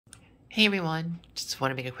Hey everyone, just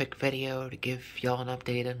want to make a quick video to give y'all an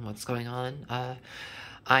update on what's going on.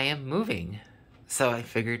 I am moving, so I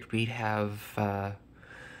figured we'd have the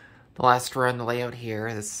last run, the layout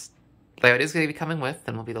here. This layout is going to be coming with,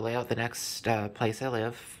 and will be the layout the next place I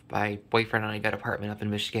live. My boyfriend and I got an apartment up in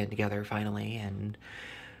Michigan together finally, and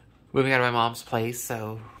moving out of my mom's place,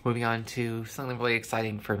 so moving on to something really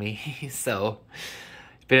exciting for me. So,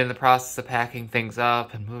 been in the process of packing things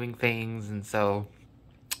up and moving things, and so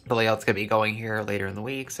the layout's gonna be going here later in the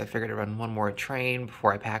week, so I figured I'd run one more train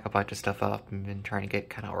before I pack a bunch of stuff up and been trying to get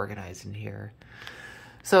kind of organized in here.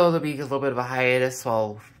 So there'll be a little bit of a hiatus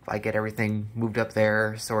while I get everything moved up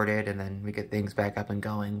there, sorted, and then we get things back up and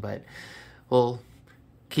going, but we'll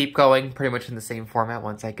keep going pretty much in the same format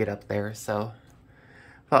once I get up there. So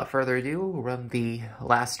without further ado, we'll run the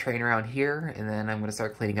last train around here, and then I'm gonna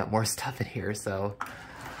start cleaning up more stuff in here, so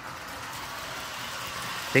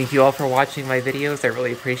thank you all for watching my videos. I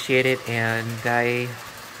really appreciate it, and I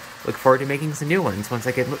look forward to making some new ones once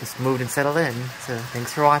I get moved and settled in. So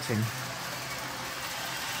thanks for watching.